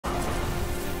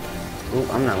Oop,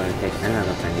 I'm not gonna take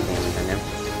another friendly damage on them.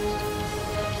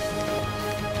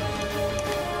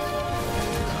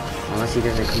 Unless he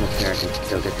doesn't come up here, I can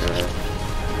still get the...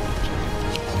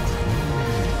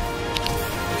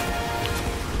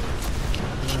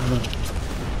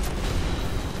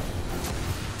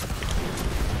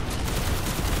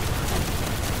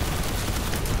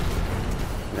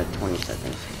 Got 20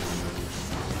 seconds.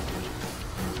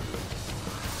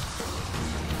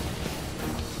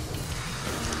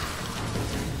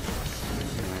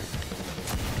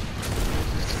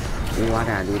 Dude, why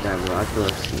did I do that, bro? I threw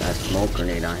that smoke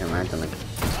grenade on him. I had to, like...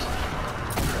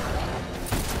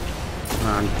 Come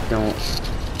on, don't...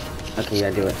 Okay,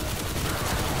 yeah, do it.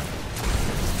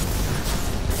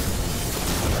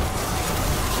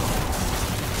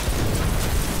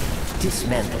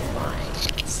 Dismantle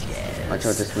mines, yes. Watch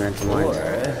out, dismantle mines.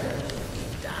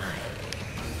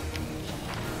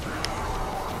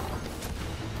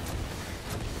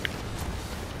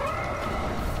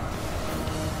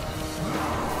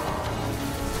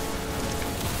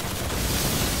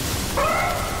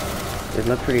 Just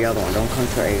look for the other one. Don't come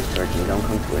to A towards me. Don't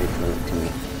come to A to me.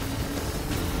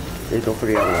 Just go for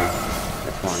the other one.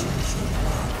 That's fine.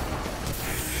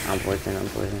 I'm poisoned. I'm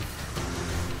poisoned.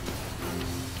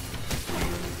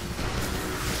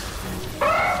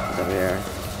 It's over here.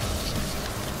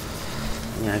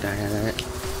 Yeah, I got it.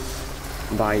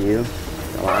 By you.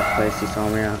 The last place you saw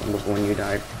me at before when you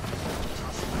died.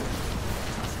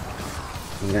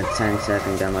 You got 10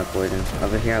 seconds down my poison.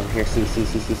 Over here,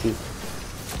 see.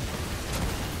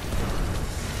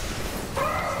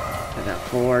 I got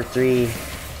 4, 3,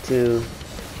 2,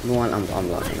 1. I'm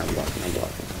blocking.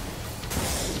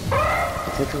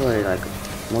 It takes away like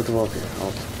multiple of your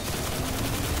health.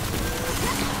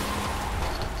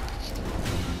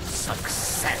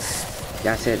 Success.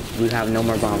 That's it. We have no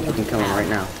more bombs. We can kill him right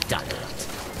now. Done it.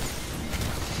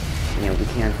 Yeah, we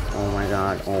can't. Oh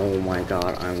my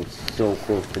god. I'm so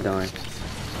close to dying.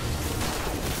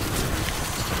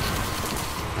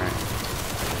 Alright.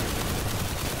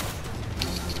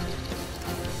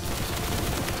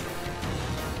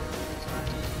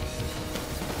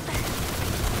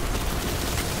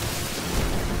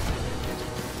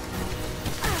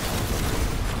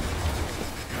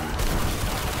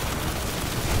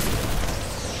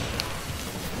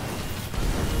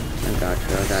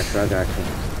 I got you.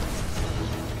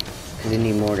 Cause you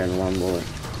need more than one bullet.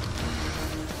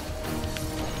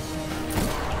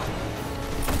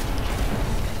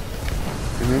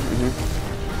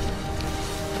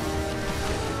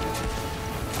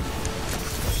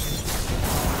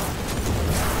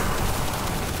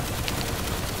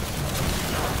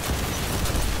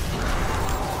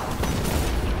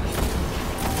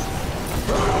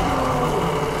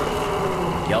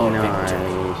 Your Nice.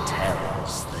 victory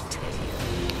tells the tale.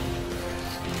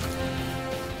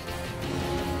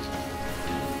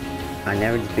 I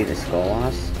never defeat a skull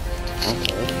loss.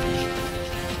 Okay.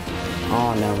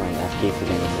 Oh, never mind. That's keep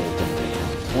again.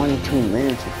 It's 22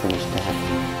 minutes to finish that.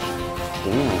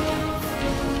 Damn.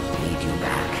 Need you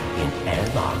back in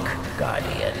airlock,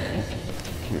 Guardian.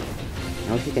 I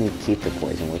hope you can keep the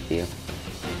poison with you.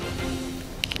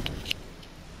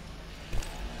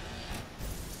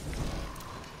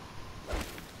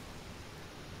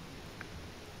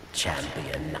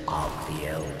 Champion of the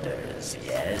Elders,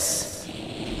 yes?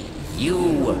 You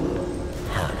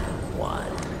have won.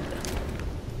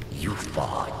 You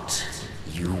fought.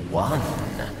 You won.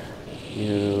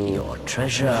 Your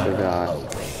treasure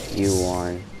awaits. You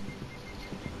won.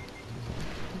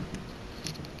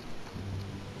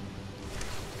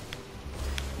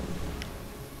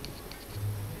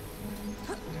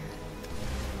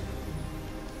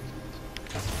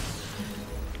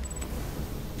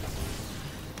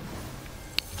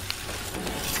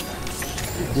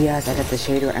 Yes, I got the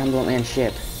shader emblem and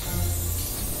ship.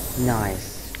 Nice.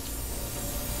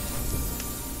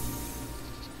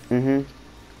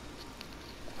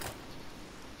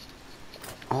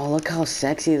 Oh, look how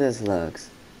sexy this looks.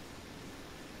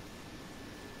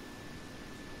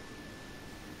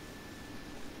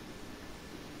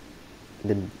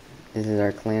 This is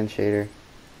our clan shader.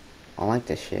 I like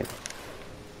this ship.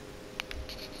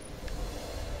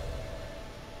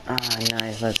 Ah,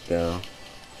 nice. Let's go.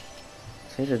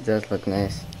 Shader does look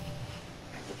nice.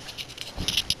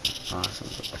 Awesome.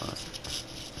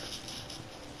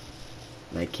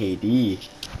 Like KD.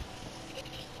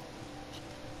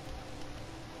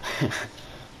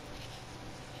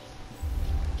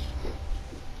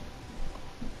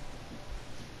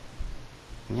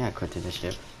 Yeah, I quit to the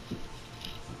ship.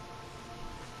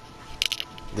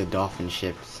 The dolphin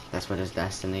ships. That's what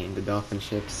that's the name. The dolphin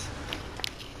ships.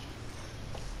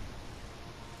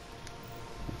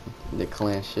 the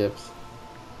clan ships,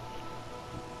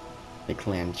 the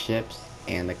clan ships,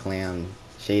 and the clan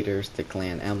shaders, the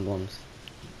clan emblems.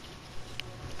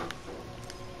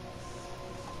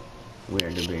 We're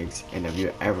the BiGz, and if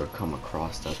you ever come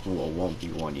across us, we won't be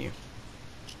one of you.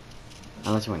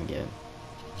 Unless you want to get it.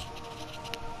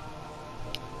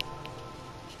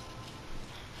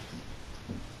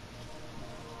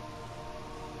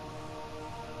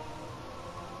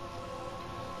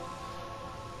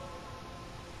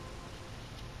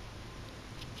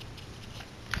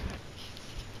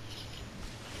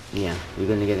 Yeah, you're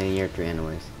gonna get it in year 3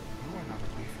 anyways. You are not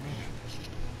away from me.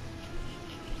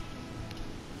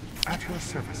 At your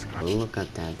service, Oh, Guardian. look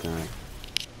at that guy.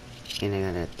 And I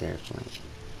got that there flank.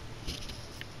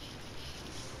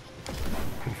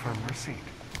 Confirm receipt.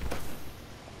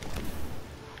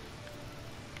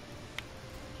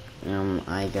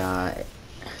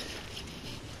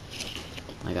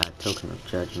 I got token of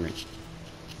judgment.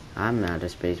 I'm out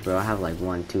of space, bro. I have like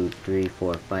 1, 2, 3,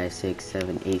 4, 5, 6,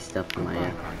 7, 8 stuff in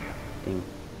my thing.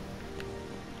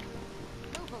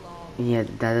 Yeah,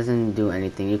 that doesn't do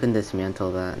anything. You can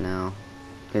dismantle that now.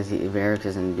 Because Varix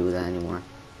doesn't do that anymore.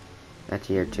 That's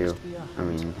year 2. I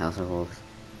mean, House of Wolves.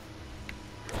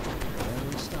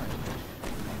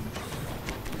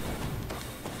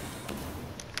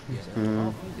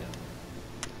 Alright.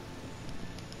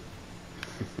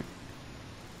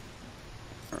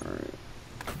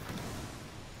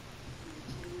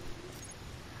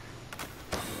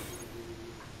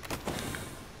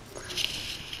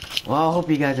 Well, I hope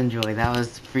you guys enjoyed. That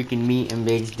was freaking me and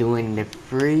BiGz doing the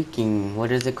freaking,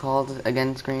 what is it called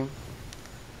again, Scream?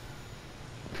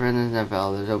 Prisoners of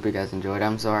Elders. Hope you guys enjoyed.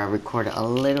 I'm sorry I recorded a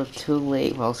little too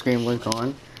late while Scream was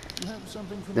gone.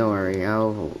 Don't worry,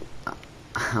 I'll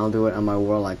do it on my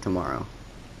Warlock tomorrow.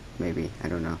 Maybe, I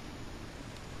don't know.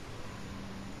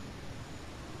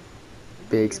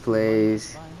 BiGz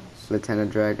plays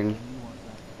Lieutenant Dragon.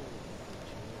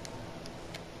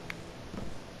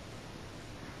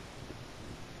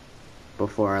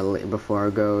 Before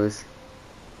it goes.